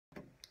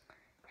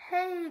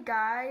Hey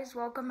guys,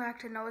 welcome back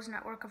to Noah's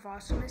Network of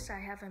Awesomeness. I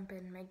haven't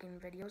been making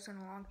videos in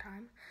a long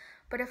time,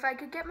 but if I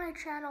could get my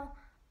channel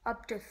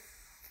up to,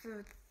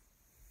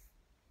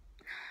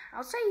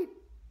 I'll say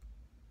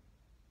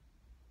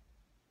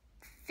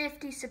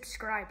 50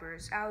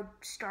 subscribers, I'll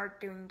start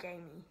doing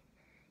gaming.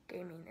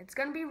 It's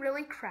gonna be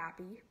really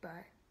crappy,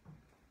 but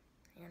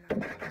you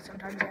know,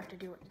 sometimes you have to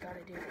do what you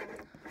gotta do.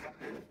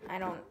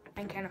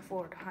 I can't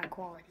afford high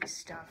quality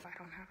stuff. I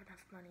don't have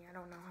enough money. I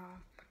don't know how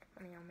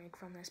money I'll make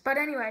from this. But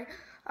anyway,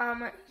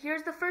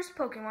 here's the first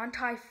Pokemon,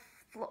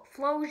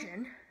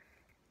 Typhlosion.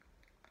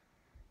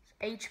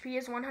 HP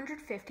is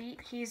 150.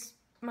 He's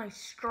my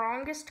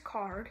strongest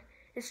card.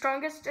 His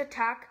strongest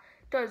attack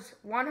does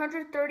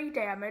 130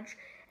 damage,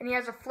 and he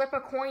has a flip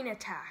a coin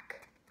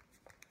attack.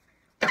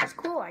 That's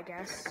cool, I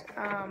guess.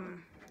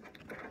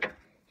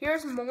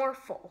 Here's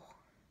Morphle.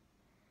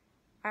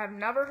 I've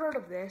never heard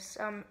of this.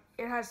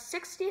 It has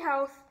 60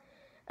 health.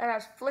 It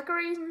has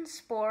Flickering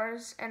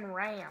Spores and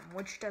Ram,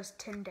 which does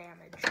 10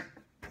 damage.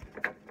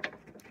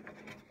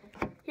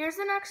 Here's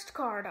the next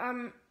card.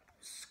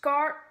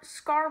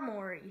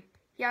 Skarmory.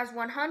 He has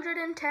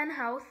 110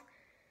 health.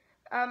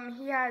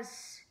 He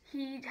has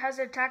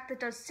an attack that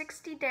does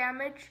 60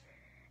 damage,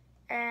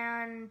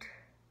 and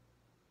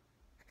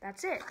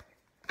that's it.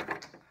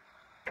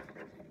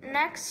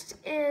 Next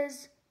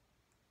is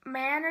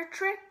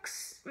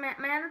Manatrix.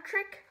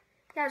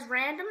 He has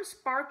Random,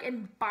 Spark,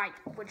 and Bite,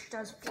 which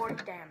does 40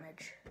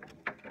 damage.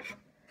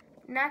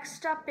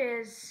 Next up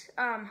is,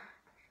 I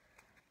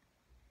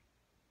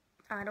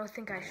don't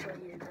think I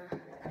showed you the,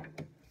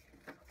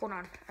 hold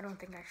on, I don't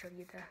think I showed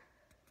you the,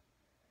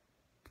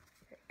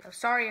 there you go.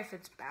 Sorry if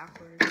it's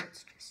backwards,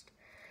 it's just.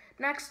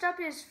 Next up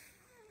is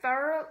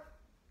Feraligatr,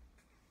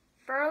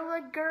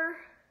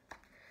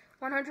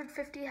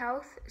 150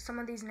 health. Some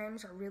of these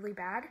names are really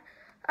bad.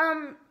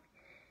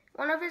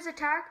 One of his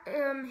attack,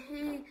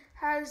 he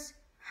has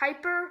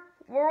Hyper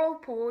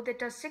Whirlpool that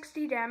does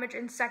 60 damage,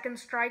 and Second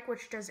Strike,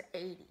 which does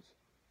 80.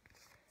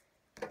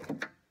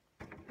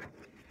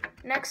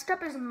 Next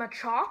up is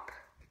Machop.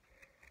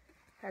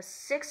 Has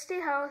 60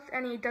 health,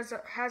 and he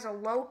has a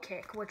low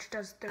kick, which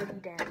does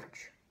 30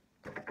 damage.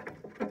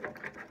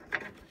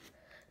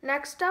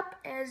 Next up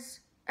is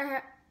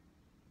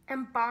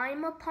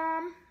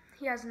Ambimapom.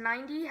 He has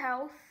 90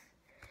 health.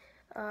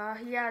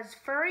 He has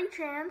Furry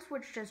Chance,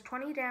 which does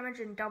 20 damage,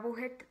 and Double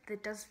Hit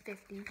that does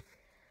 50.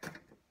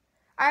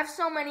 I have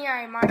so many,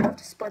 I might have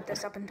to split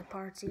this up into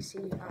parts. You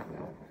see,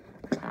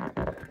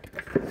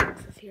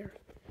 here.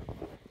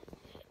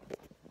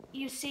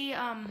 You see,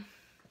 I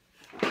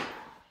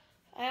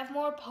have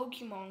more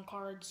Pokemon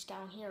cards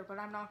down here, but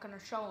I'm not going to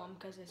show them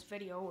because this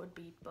video would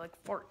be like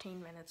 14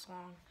 minutes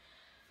long.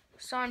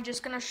 So I'm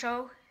just going to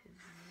show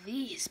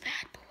these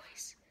bad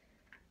boys.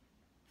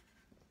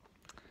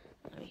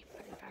 Let me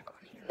put it back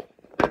on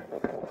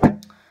here.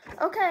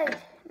 Okay,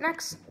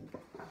 next.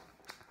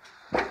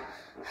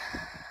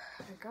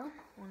 There we go.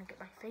 I want to get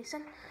my face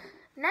in.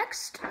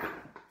 Next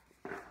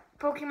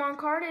Pokemon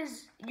card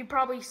is, you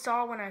probably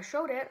saw when I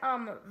showed it,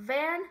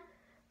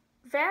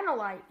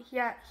 Vanillite. He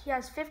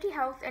has 50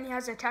 health, and he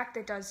has an attack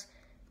that does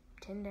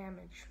 10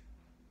 damage.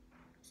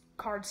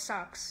 Card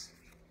sucks.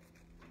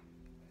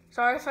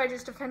 Sorry if I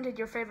just offended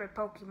your favorite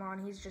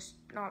Pokemon. He's just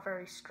not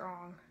very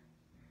strong,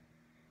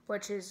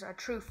 which is a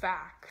true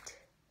fact.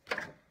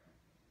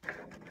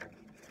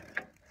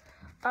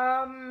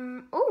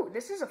 Ooh,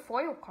 this is a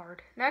foil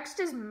card. Next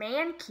is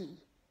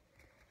Mankey.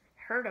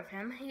 Heard of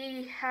him.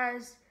 He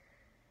has,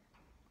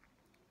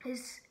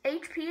 his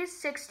HP is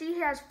 60. He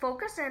has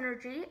Focus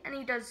Energy, and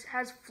he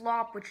has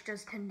Flop, which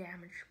does 10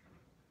 damage.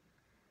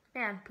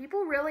 Man,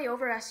 people really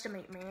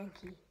overestimate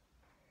Mankey.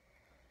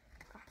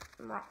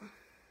 I'm wrong.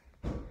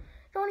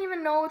 Don't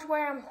even know which way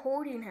I'm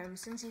holding him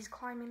since he's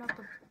climbing up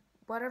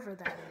whatever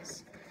that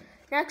is.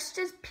 Next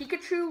is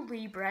Pikachu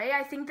Libre.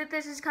 I think that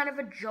this is kind of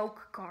a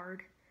joke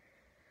card.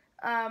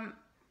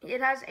 It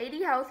has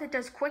 80 health. It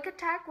does Quick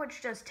Attack,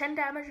 which does 10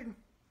 damage, and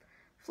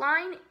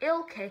Flying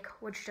Ill Kick,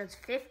 which does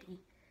 50.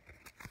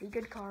 Pretty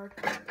good card.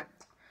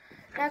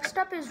 Next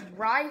up is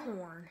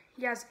Rhyhorn.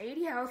 He has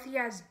 80 health. He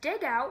has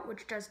Dig Out,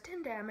 which does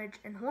 10 damage,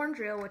 and Horn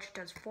Drill, which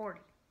does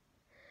 40.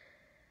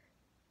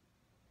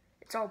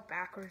 It's all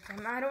backwards.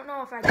 I don't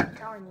know if I keep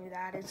telling you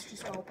that. It's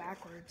just all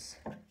backwards.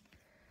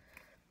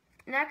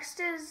 Next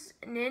is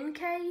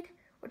Nincade,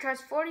 which has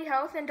 40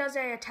 health and does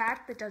an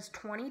attack that does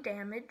 20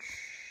 damage.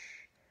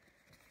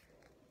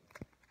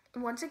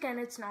 Once again,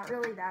 it's not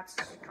really that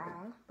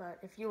strong, but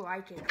if you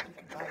like it, you can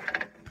buy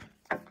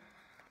it.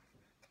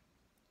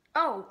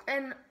 Oh,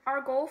 and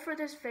our goal for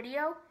this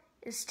video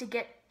is to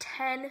get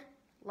 10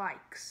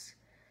 likes.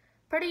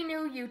 Pretty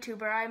new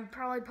YouTuber. I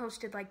probably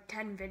posted like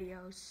 10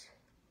 videos.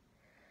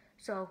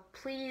 So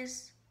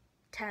please,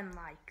 10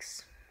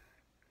 likes.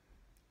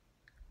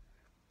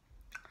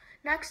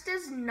 Next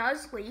is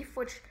Nuzleaf,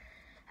 which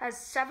has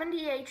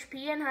 70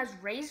 HP and has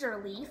Razor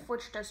Leaf,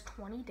 which does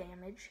 20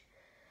 damage.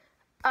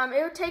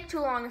 It would take too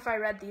long if I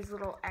read these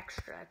little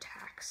extra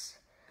attacks.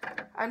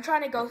 I'm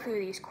trying to go through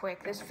these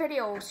quick. This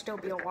video will still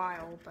be a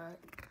while, but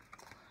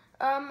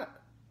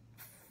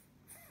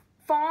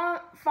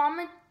Fama.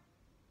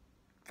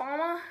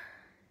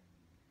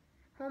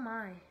 Oh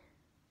my.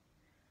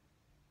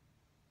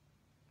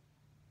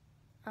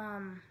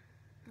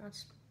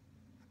 Let's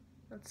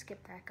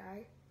skip that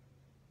guy.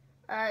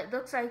 It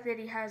looks like that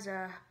he has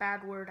a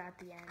bad word at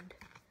the end.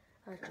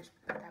 Let's just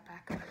put that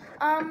back.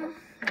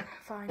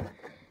 Fine.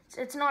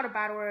 It's not a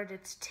bad word,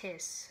 it's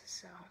tis,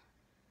 so.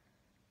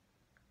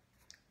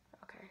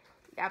 Okay.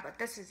 Yeah, but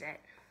this is it.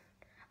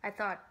 I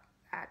thought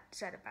that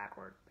said a bad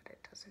word, but it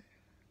doesn't.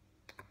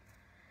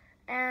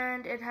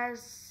 And it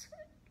has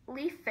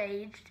Leaf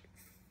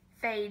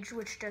Phage,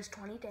 which does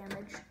 20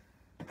 damage.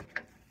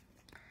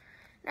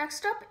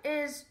 Next up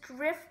is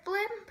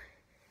Drifblim.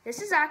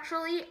 This is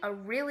actually a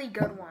really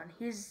good one.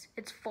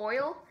 It's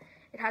foil.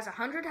 It has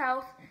 100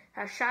 health.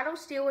 Has Shadow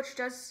Steel, which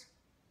does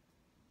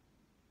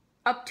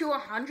up to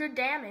 100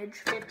 damage,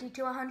 50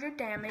 to 100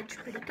 damage,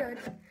 pretty good.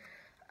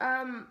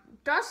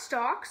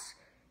 Dustox,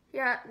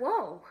 yeah.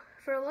 Whoa,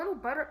 for a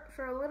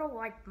little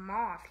like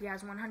moth, he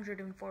has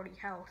 140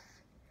 health.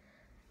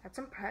 That's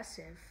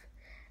impressive.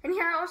 And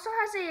he also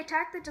has an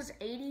attack that does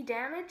 80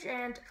 damage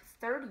and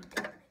 30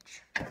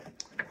 damage.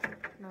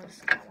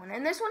 Notice that one.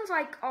 And this one's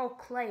like all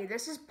clay.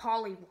 This is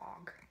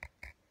Polywog.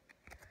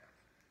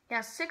 He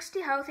has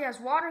 60 health. He has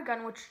Water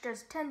Gun, which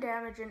does 10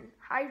 damage, and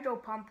Hydro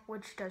Pump,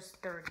 which does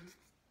 30.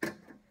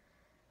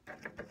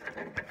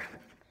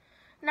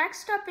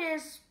 Next up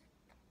is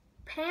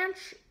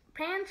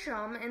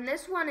Pancham, and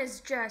this one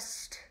is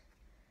just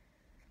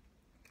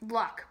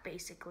luck,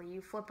 basically.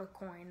 You flip a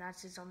coin.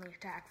 That's his only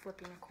attack,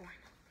 flipping a coin.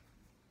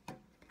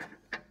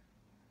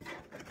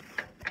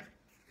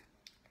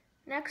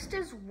 Next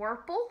is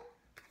Wurple.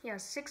 He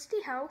has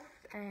 60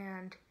 health,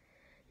 and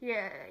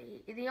yeah,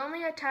 the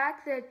only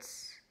attack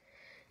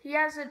he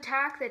has an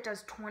attack that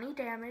does 20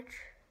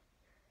 damage.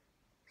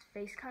 His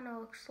face kind of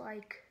looks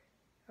like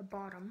a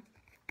bottom.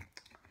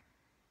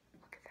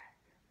 Look at that.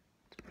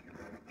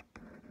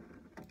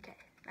 Okay,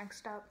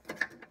 next up.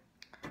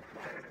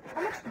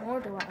 How much more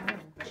do I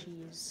own?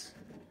 Jeez.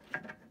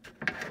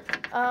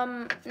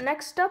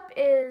 Next up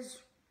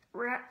is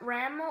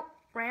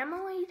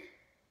Ramilade.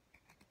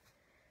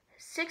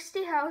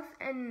 60 health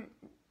and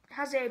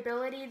has an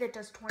ability that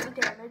does 20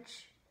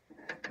 damage.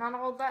 Not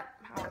all that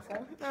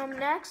powerful.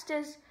 Next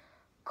is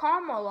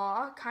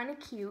Kamala, kind of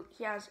cute.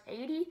 He has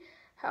 80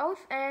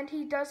 health and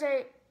he does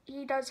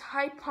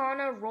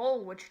Hypana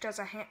Roll, which does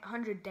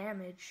 100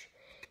 damage.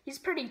 He's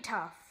pretty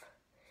tough.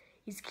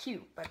 He's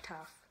cute but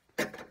tough.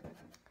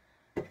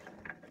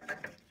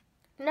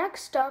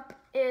 Next up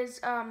is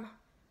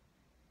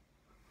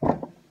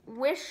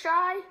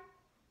Wishai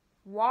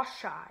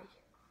Washai.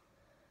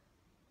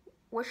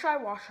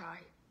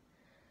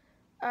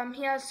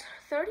 He has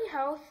 30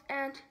 health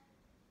and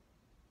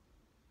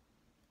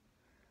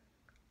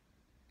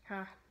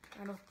I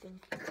don't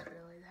think he's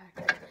really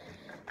that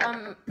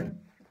good.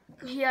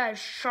 He has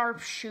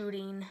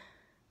sharpshooting.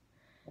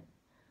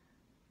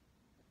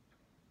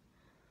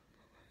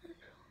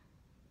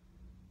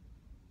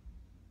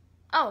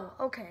 Oh,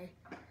 okay.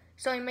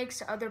 So he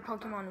makes other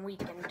Pokemon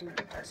weak and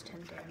does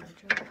 10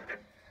 damage. Okay.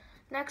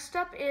 Next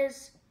up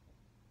is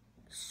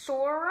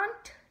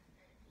Sorunt.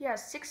 He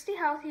has 60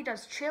 health. He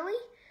does Chili,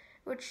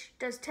 which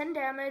does 10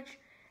 damage,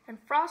 and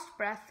Frost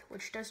Breath,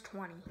 which does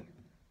 20.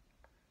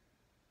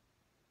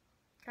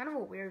 Kind of a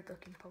weird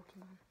looking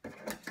Pokemon.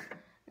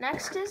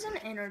 Next is an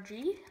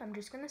energy. I'm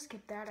just going to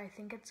skip that. I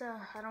think it's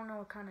I don't know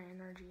what kind of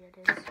energy it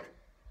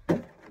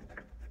is.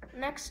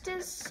 Next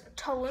is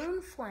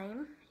Talon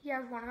Flame. He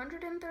has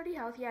 130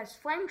 health. He has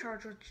Flame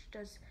Charge, which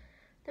does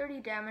 30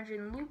 damage,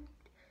 and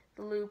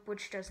Loop,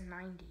 which does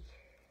 90.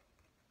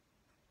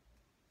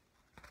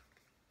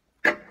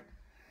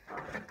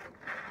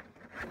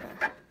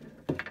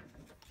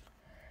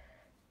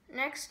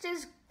 Next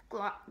is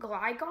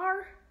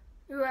Gligar,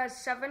 who has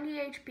 70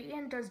 HP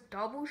and does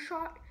double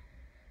shot.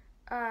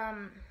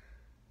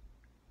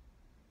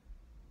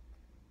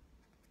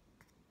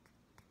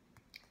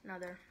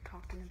 Another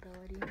talking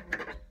ability.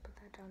 We'll just put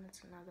that down.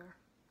 It's another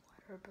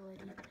water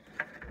ability.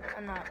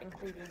 I'm not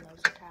including those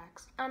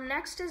attacks.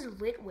 Next is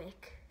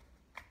Litwick.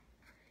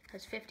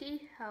 Has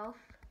 50 health.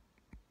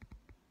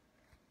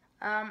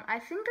 I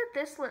think that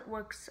this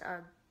Litwick's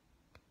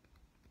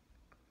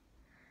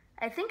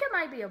I think it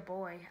might be a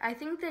boy. I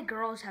think the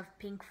girls have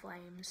pink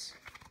flames.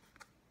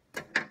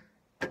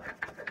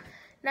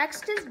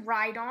 Next is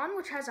Rhydon,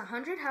 which has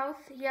 100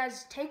 health. He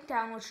has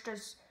Takedown, which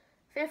does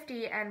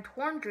 50, and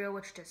Tornadrill,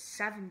 which does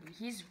 70.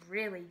 He's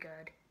really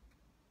good.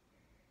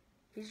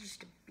 He's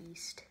just a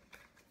beast.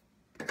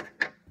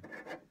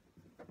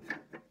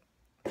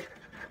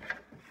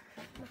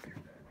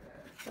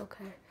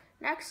 Okay.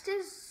 Next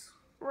is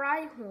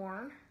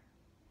Rhyhorn.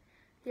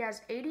 He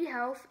has 80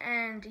 health,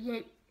 and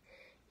he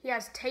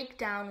has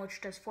Takedown,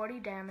 which does 40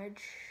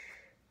 damage.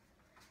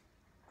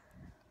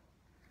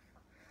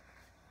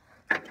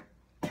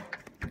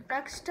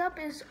 Next up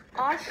is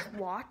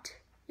Oshawott.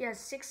 He has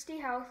 60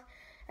 health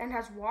and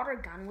has Water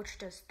Gun, which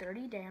does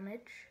 30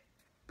 damage.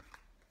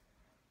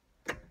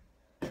 Oh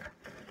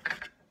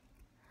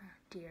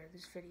dear,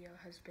 this video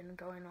has been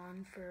going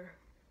on for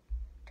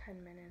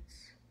 10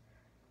 minutes.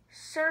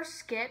 Sir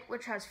Skit,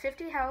 which has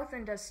 50 health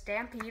and does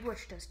Stampede,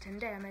 which does 10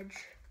 damage.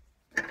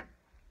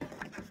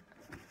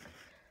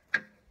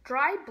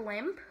 Dry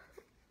Blimp,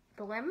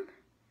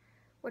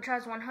 which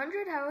has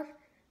 100 health,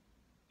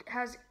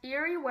 has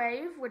Eerie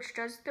Wave, which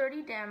does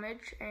 30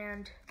 damage,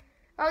 and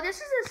oh, this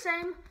is the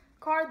same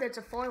card that's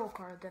a foil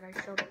card that I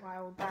showed a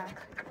while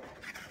back.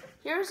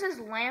 Here's his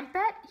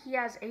Lampet. He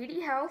has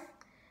 80 health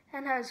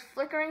and has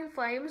Flickering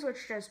Flames,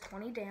 which does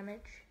 20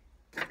 damage.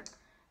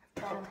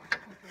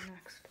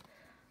 Next.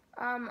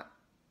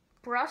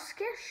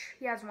 Bruskish.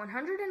 He has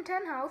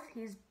 110 health.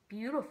 He's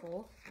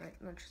beautiful.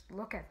 Let's just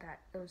look at that.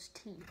 Those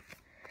teeth.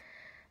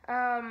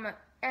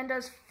 And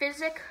does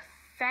Physic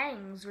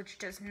Fangs, which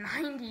does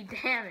 90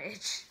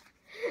 damage.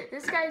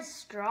 This guy's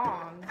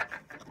strong.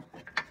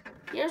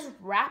 Here's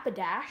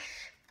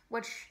Rapidash,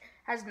 which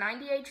has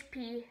 90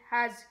 HP,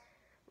 has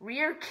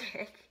Rear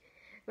Kick,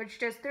 which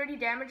does 30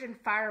 damage, and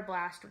Fire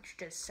Blast, which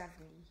does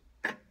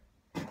 70.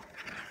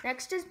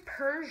 Next is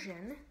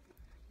Persian.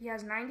 He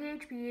has 90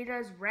 HP, he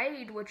does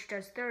Raid, which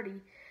does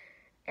 30,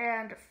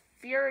 and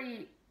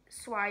Fury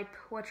Swipe,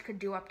 which could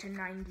do up to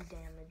 90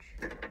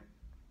 damage.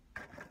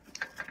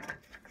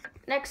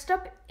 Next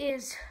up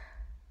is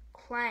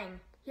Clang.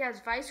 He has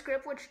Vice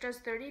Grip, which does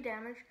 30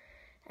 damage,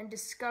 and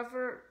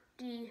Discover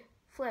the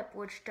Flip,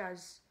 which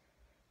does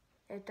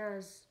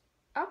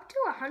up to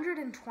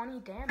 120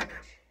 damage.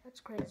 That's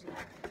crazy.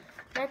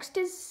 Next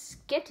is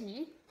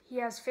Skitty. He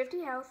has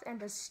 50 health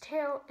and has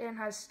Tail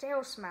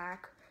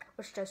Smack,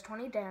 which does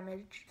 20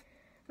 damage.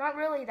 Not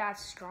really that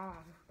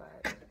strong,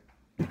 but.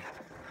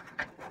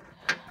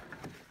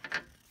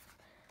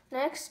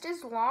 Next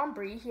is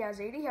Lombre. He has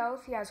 80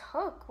 health. He has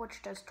Hook,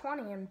 which does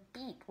 20, and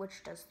Beat,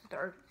 which does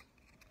 30.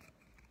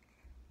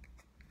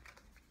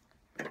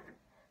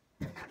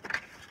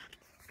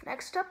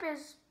 Next up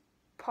is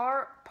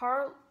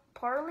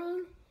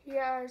Parleen. He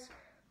has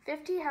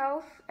 50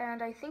 health,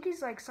 and I think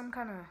he's like some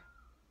kind of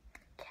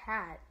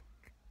cat.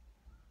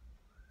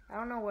 I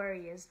don't know where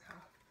he is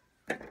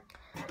though.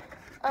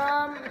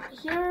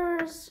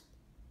 Here's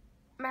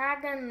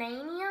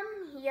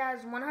Magnanium. He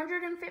has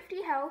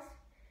 150 health.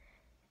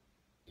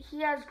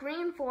 He has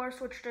Green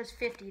Force, which does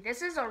 50.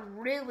 This is a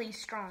really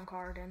strong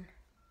card, and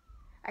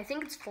I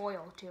think it's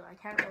foil too. I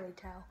can't really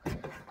tell.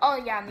 Oh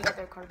yeah, and the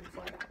other card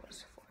before that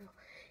was foil.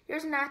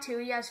 Here's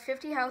Natu. He has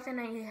 50 health, and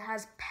he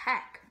has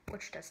Peck,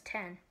 which does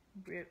 10.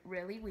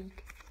 Really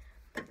weak.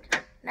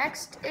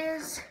 Next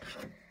is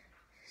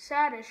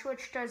Sadish,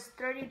 which does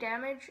 30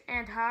 damage,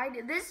 and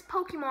Hide. This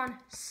Pokemon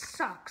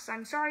sucks.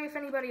 I'm sorry if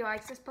anybody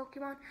likes this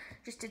Pokemon.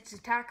 Just its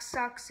attack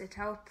sucks, its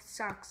health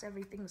sucks,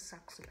 everything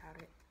sucks about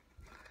it.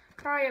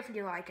 Sorry if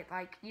you like it.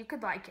 Like, you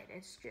could like it.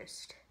 It's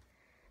just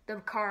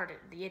the card,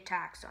 the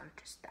attacks aren't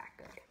just that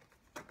good.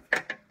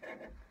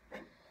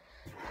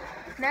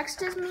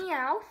 Next is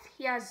Meowth.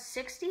 He has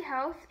 60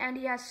 health, and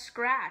he has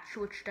Scratch,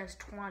 which does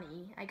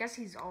 20. I guess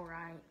he's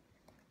alright.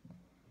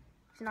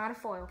 He's not a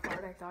foil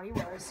card. I thought he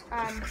was.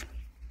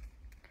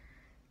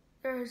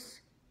 There's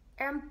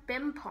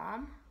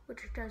Bimpom,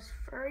 which does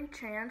Furry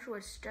Chance,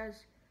 which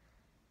does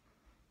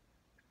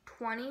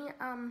 20.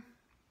 I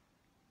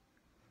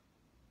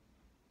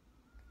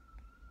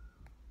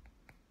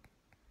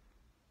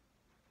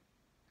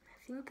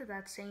think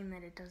that's saying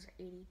that it does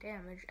 80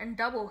 damage. And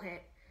Double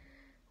Hit,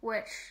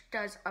 which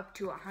does up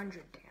to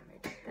 100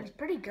 damage. It's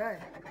pretty good.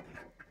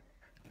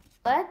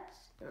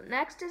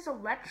 Next is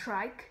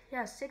Electrike. He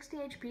has 60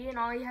 HP, and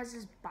all he has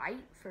is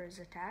Bite for his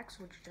attacks,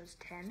 which does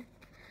 10.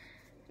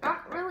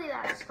 Not really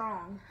that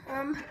strong.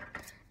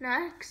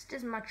 Next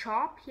is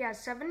Machop. He has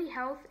 70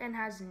 health and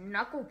has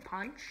Knuckle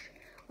Punch,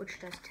 which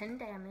does 10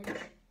 damage.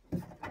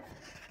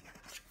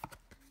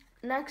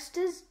 Next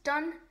is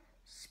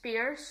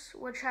Dunsparce,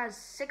 which has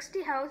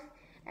 60 health,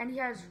 and he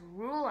has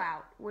Rule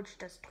Out, which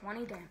does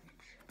 20 damage.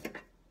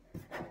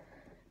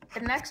 The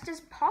next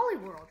is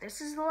Poliwhirl.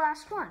 This is the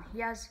last one.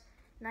 He has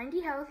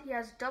 90 health. He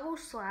has Double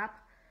Slap,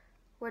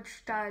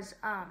 which does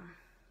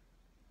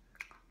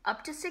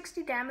up to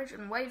 60 damage,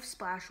 and Wave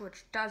Splash,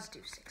 which does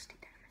do 60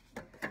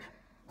 damage.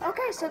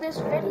 Okay, so this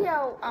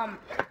video,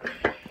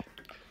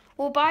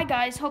 well, bye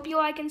guys. Hope you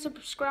like and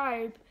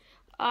subscribe.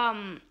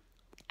 I'm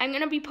going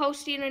to be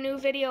posting a new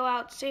video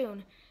out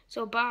soon.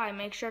 So bye.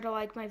 Make sure to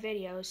like my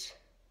videos.